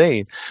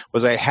insane.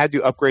 Was I had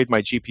to upgrade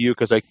my GPU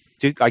because I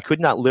could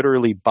not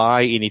literally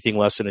buy anything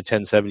less than a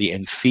 1070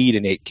 and feed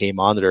an 8K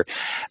monitor.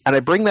 And I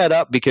bring that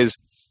up because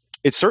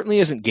it certainly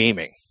isn't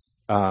gaming.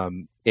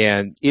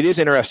 And it is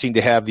interesting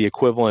to have the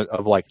equivalent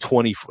of like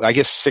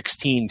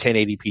 16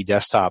 1080p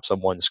desktops on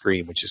one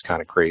screen, which is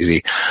kind of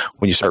crazy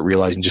when you start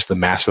realizing just the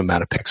massive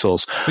amount of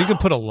pixels. So you can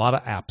put a lot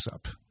of apps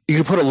up. You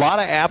can put a lot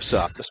of apps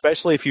up,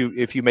 especially if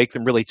you make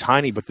them really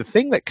tiny. But the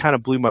thing that kind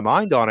of blew my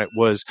mind on it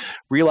was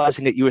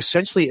realizing that you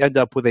essentially end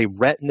up with a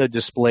Retina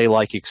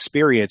display-like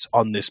experience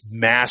on this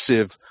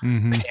massive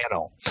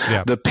panel.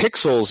 Yeah. The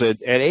pixels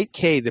at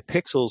 8K, the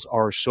pixels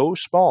are so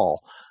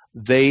small.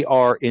 They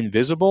are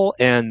invisible,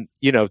 and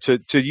to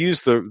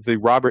use the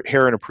Robert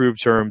Heron approved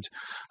term,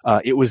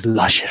 it was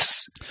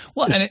luscious.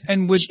 Well,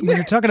 when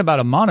you're talking about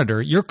a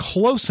monitor, you're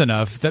close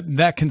enough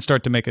that can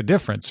start to make a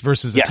difference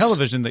versus a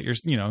television that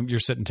you're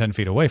sitting 10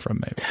 feet away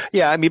from, maybe.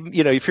 Yeah, I mean,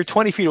 if you're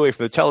 20 feet away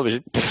from the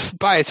television,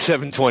 buy a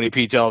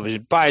 720p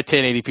television, buy a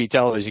 1080p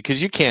television,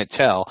 because you can't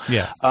tell.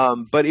 Yeah.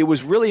 But it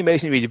was really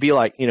amazing to me to be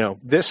like,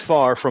 this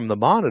far from the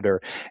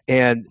monitor,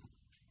 and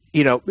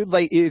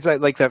it's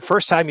like that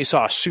first time you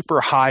saw a super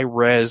high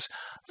res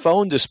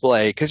phone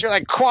display, because you're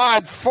like,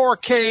 quad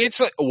 4K. It's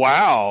like,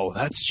 wow,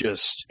 that's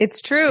just.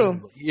 It's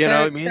true. Know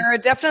what I mean? There are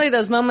definitely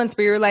those moments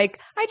where you're like,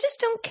 I just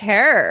don't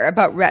care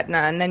about Retina.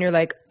 And then you're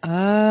like,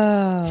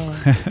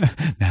 oh.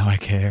 Now I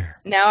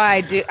care. Now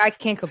I do. I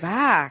can't go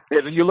back.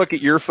 And then you look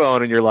at your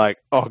phone and you're like,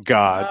 oh,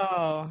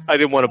 God. I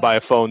didn't want to buy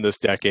a phone this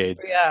decade.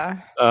 Yeah.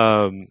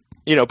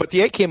 But the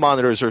 8K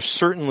monitors are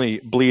certainly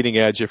bleeding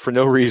edge, if for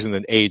no reason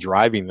than age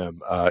driving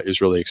them is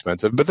really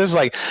expensive. But this is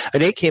like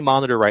an 8K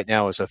monitor right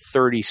now is a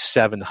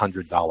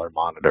 $3,700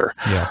 monitor.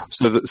 Yeah.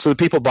 So the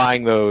people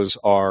buying those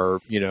are,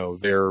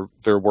 they're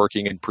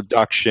working in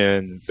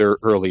production, they're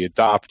early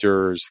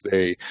adopters.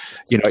 They're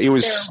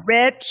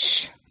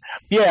rich.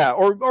 Yeah,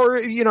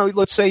 or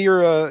let's say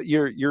you're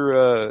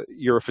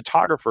a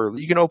photographer.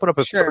 You can open up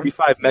a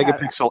 35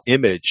 megapixel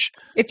image.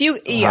 If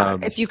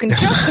you can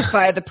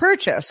justify the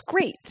purchase,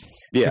 great.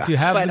 Yeah, if you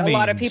have but the a means.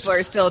 lot of people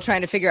are still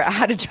trying to figure out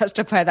how to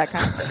justify that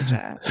kind of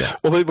purchase. Yeah.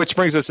 Well, which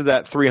brings us to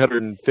that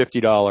 $350,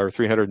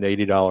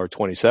 $380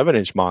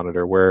 27-inch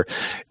monitor, where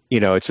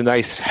it's a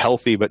nice,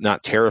 healthy, but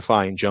not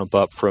terrifying jump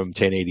up from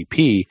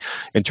 1080p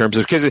in terms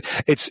of, because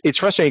it's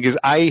frustrating because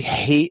I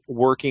hate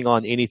working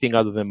on anything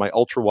other than my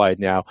ultra wide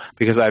now,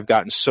 because I've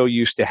gotten so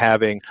used to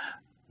having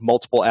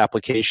multiple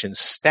applications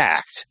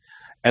stacked.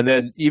 And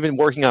then even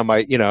working on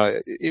my,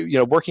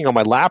 working on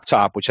my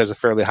laptop, which has a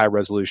fairly high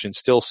resolution,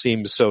 still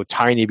seems so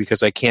tiny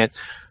because I can't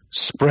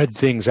spread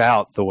things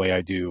out the way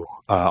I do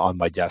on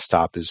my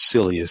desktop, as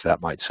silly as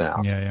that might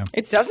sound. Yeah.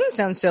 It doesn't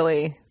sound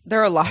silly. There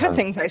are a lot of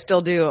things I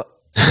still do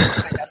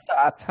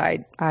desktop.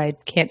 I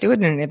can't do it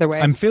in any other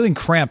way. I'm feeling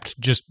cramped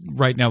just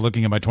right now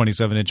looking at my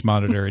 27-inch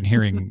monitor and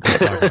hearing us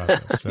talk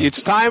about this. So.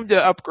 It's time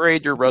to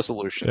upgrade your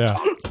resolution. Yeah.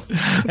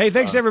 Hey,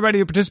 thanks to everybody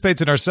who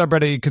participates in our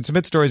subreddit. You can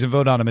submit stories and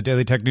vote on them at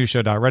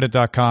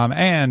dailytechnewsshow.reddit.com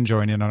and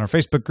join in on our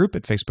Facebook group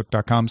at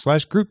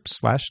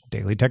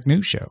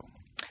facebook.com/group/dailytechnewsshow.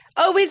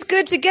 Always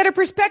good to get a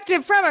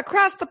perspective from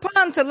across the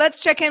pond. So let's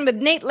check in with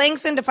Nate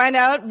Langston to find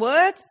out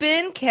what's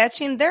been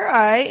catching their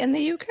eye in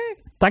the UK.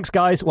 Thanks,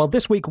 guys. Well,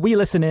 this week we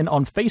listen in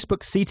on Facebook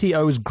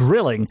CTO's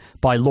grilling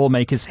by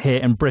lawmakers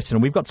here in Britain.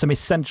 We've got some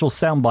essential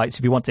sound bites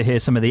if you want to hear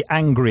some of the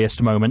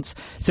angriest moments.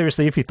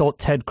 Seriously, if you thought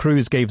Ted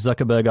Cruz gave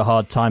Zuckerberg a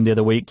hard time the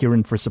other week, you're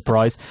in for a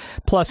surprise.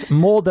 Plus,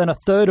 more than a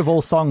third of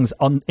all songs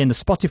in the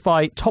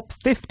Spotify Top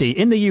 50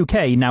 in the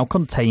UK now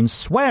contain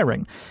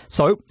swearing.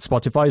 So,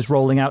 Spotify is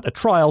rolling out a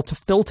trial to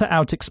filter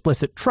out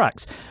explicit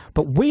tracks.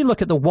 But we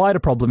look at the wider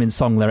problem in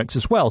song lyrics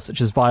as well, such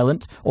as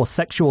violent or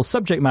sexual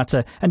subject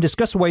matter, and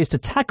discuss ways to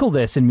tackle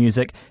this in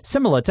music,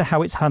 similar to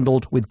how it's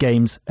handled with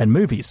games and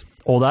movies.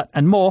 All that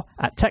and more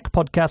at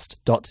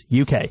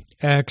techpodcast.uk.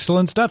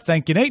 Excellent stuff.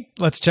 Thank you, Nate.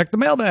 Let's check the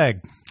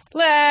mailbag.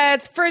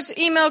 First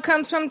email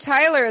comes from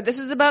Tyler. This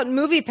is about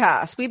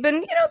MoviePass. We've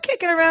been,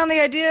 kicking around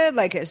the idea,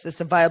 like, is this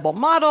a viable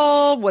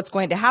model? What's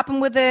going to happen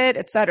with it,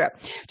 etc.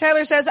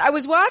 Tyler says, I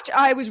was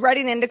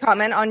writing in to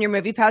comment on your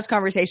MoviePass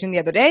conversation the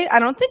other day. I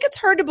don't think it's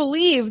hard to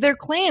believe their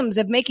claims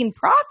of making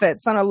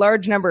profits on a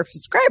large number of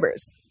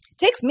subscribers. It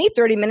takes me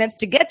 30 minutes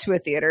to get to a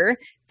theater.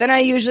 Then I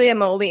usually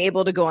am only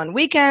able to go on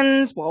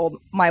weekends while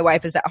my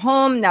wife is at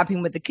home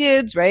napping with the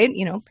kids, right?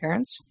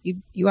 Parents,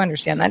 you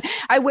understand that.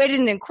 I waited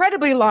in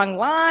incredibly long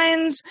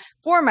lines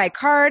for my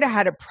card. I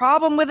had a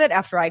problem with it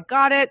after I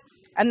got it.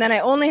 And then I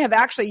only have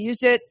actually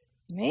used it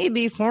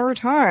maybe 4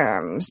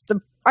 times.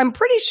 I'm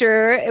pretty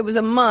sure it was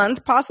a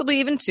month,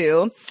 possibly even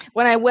 2,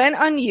 when I went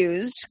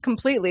unused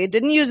completely,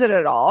 didn't use it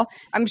at all.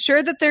 I'm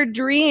sure that their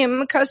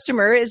dream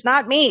customer is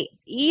not me.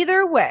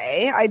 Either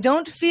way, I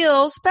don't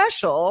feel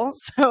special.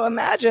 So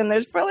imagine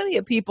there's plenty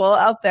of people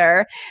out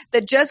there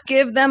that just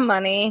give them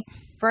money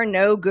for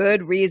no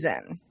good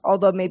reason.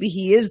 Although maybe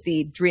he is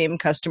the dream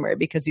customer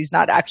because he's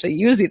not actually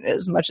using it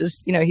as much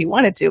as, he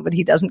wanted to, but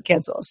he doesn't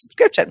cancel a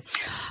subscription.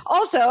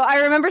 Also, I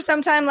remember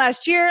sometime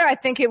last year, I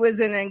think it was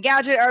in a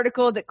Engadget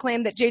article that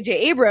claimed that J.J.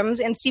 Abrams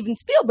and Steven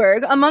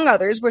Spielberg, among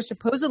others, were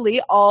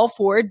supposedly all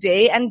for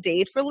day and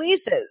date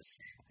releases.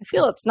 I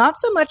feel it's not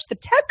so much the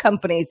tech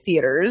company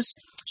theaters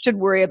should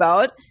worry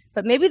about,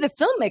 but maybe the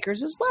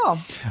filmmakers as well.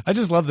 I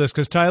just love this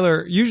because,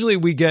 Tyler, usually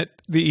we get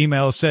the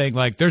emails saying,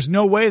 like, there's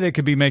no way they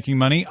could be making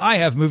money. I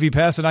have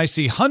MoviePass and I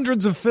see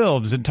hundreds of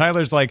films. And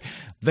Tyler's like,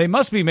 they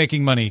must be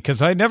making money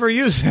because I never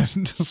use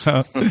it.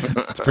 So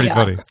it's pretty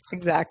funny.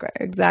 Exactly.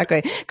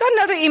 Got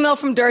another email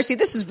from Darcy.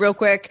 This is real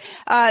quick.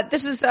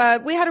 This is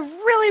we had a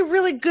really,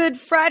 really good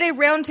Friday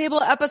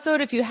Roundtable episode.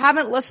 If you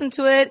haven't listened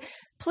to it,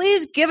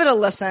 please give it a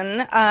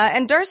listen.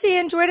 And Darcy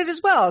enjoyed it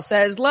as well.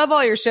 Says, love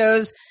all your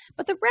shows.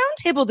 But the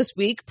roundtable this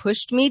week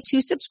pushed me to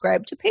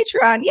subscribe to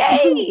Patreon.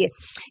 Yay!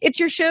 It's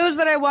your shows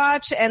that I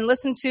watch and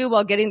listen to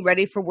while getting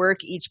ready for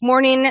work each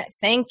morning.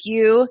 Thank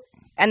you.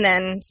 And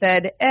then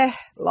said,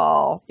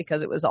 lol,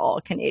 because it was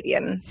all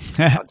Canadian.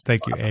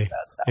 Thank you, episode,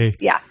 so,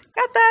 yeah,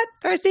 got that.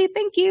 Darcy,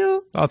 thank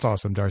you. That's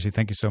awesome, Darcy.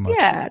 Thank you so much.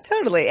 Yeah,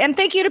 totally. And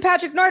thank you to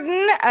Patrick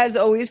Norton, as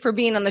always, for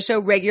being on the show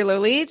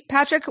regularly.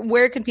 Patrick,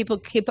 where can people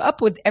keep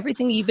up with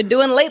everything you've been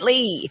doing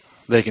lately?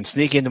 They can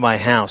sneak into my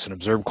house and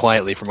observe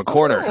quietly from a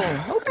corner.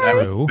 Oh, okay. That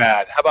would be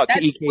bad. How about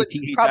that would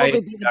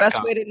probably be the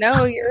best way to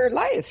know your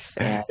life.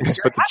 Yes,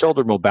 but the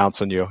children will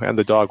bounce on you and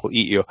the dog will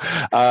eat you.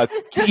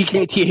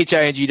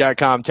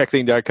 TEKTHING.com,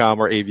 techthing.com,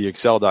 or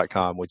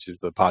avxl.com, which is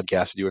the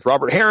podcast I do with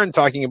Robert Heron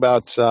talking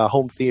about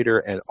home theater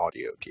and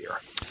audio gear.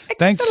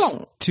 Thanks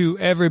to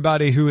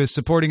everybody who is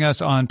supporting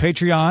us on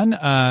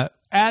Patreon.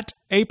 At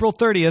April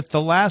 30th, the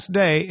last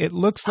day, it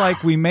looks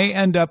like we may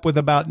end up with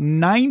about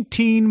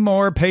 19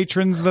 more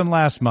patrons than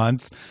last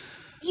month.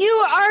 You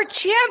are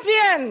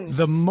champions!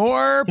 The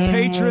more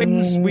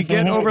patrons we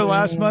get over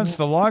last month,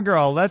 the longer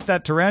I'll let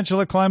that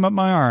tarantula climb up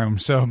my arm.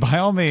 So by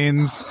all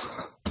means,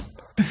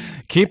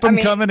 keep them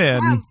coming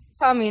in.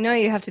 Tom,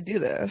 you have to do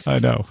this. I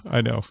know.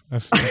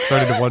 I've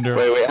started to wonder.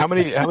 Wait, how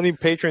many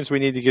patrons we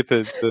need to get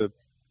to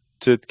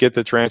get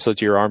the tarantula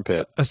to your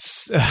armpit? A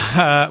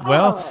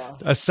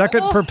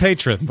second per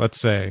patron, let's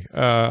say.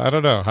 I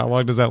don't know. How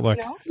long does that look?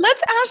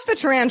 Let's ask the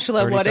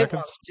tarantula what it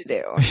wants to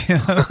do. Yeah,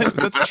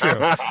 that's true.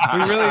 We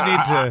really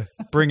need to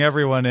bring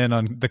everyone in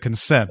on the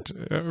consent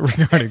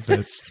regarding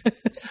this.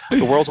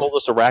 The world's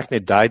oldest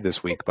arachnid died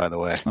this week, by the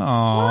way.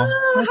 Aw,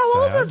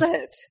 how old was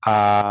it?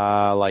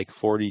 Like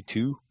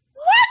 42.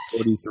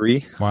 What?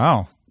 43.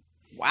 Wow.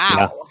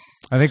 Yeah.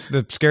 I think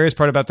the scariest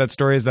part about that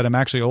story is that I'm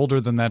actually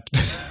older than that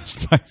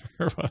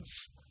spider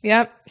was.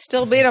 Yep.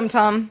 Still beat him,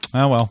 Tom.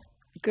 Oh, well.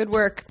 Good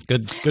work.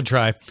 Good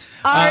try.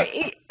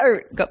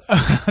 Go.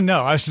 No,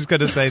 I was just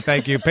going to say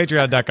thank you.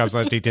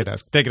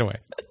 Patreon.com/DTDesk. Take it away.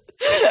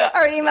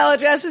 Our email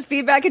address is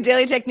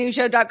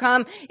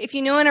feedback@dailytechnewsshow.com. If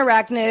you know an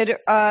arachnid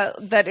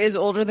that is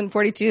older than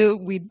 42,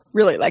 we'd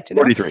really like to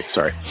know. 43,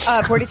 sorry.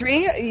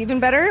 43, even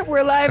better.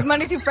 We're live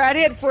Monday through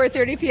Friday at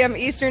 4:30 p.m.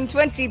 Eastern,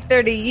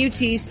 2030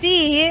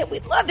 UTC.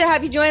 We'd love to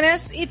have you join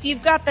us if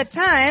you've got the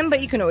time,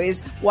 but you can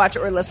always watch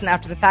or listen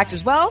after the fact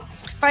as well.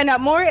 Find out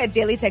more at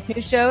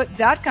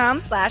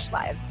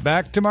dailytechnewsshow.com/live.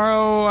 Back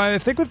tomorrow, I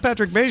think, with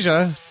Patrick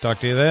Beja. Talk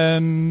to you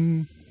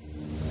then.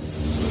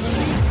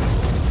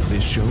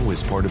 This show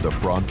is part of the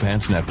Frog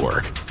Pants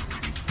Network.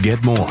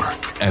 Get more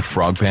at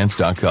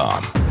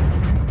frogpants.com.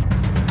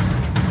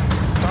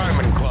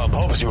 Diamond Club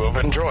hopes you have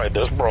enjoyed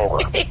this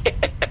program.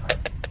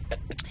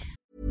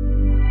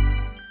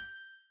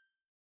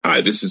 Hi,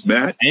 this is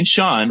Matt and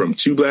Sean from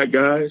Two Black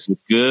Guys with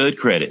Good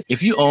Credit.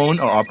 If you own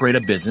or operate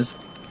a business,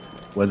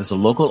 whether it's a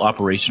local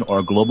operation or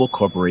a global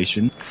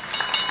corporation,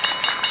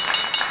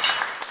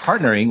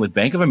 partnering with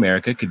Bank of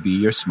America could be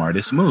your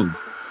smartest move.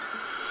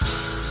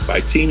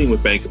 By teaming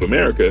with Bank of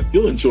America,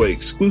 you'll enjoy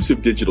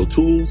exclusive digital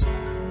tools,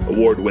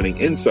 award-winning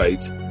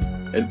insights,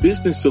 and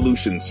business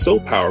solutions so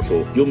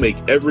powerful you'll make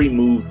every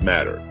move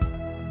matter.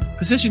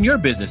 Position your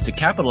business to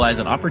capitalize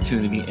on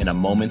opportunity in a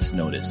moment's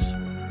notice.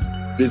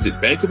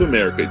 Visit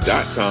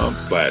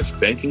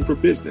bankofamerica.com/banking for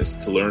business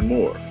to learn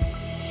more.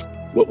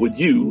 What would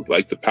you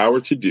like the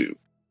power to do?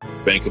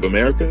 Bank of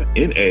America,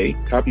 N.A.,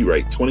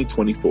 copyright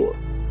 2024.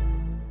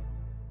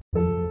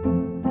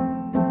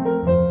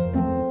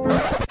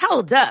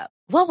 Hold up.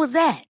 What was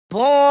that?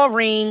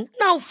 Boring.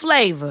 No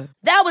flavor.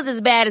 That was as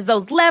bad as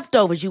those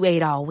leftovers you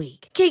ate all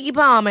week. Keke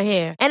Palmer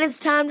here, and it's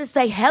time to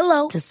say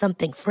hello to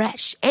something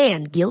fresh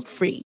and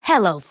guilt-free.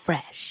 Hello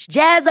Fresh.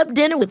 Jazz up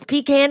dinner with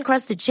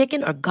pecan-crusted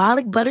chicken or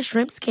garlic butter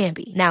shrimp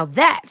scampi. Now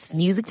that's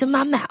music to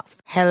my mouth.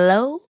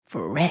 Hello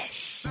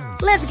Fresh.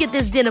 Let's get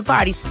this dinner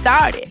party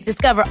started.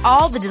 Discover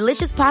all the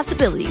delicious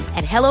possibilities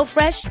at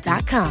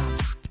HelloFresh.com.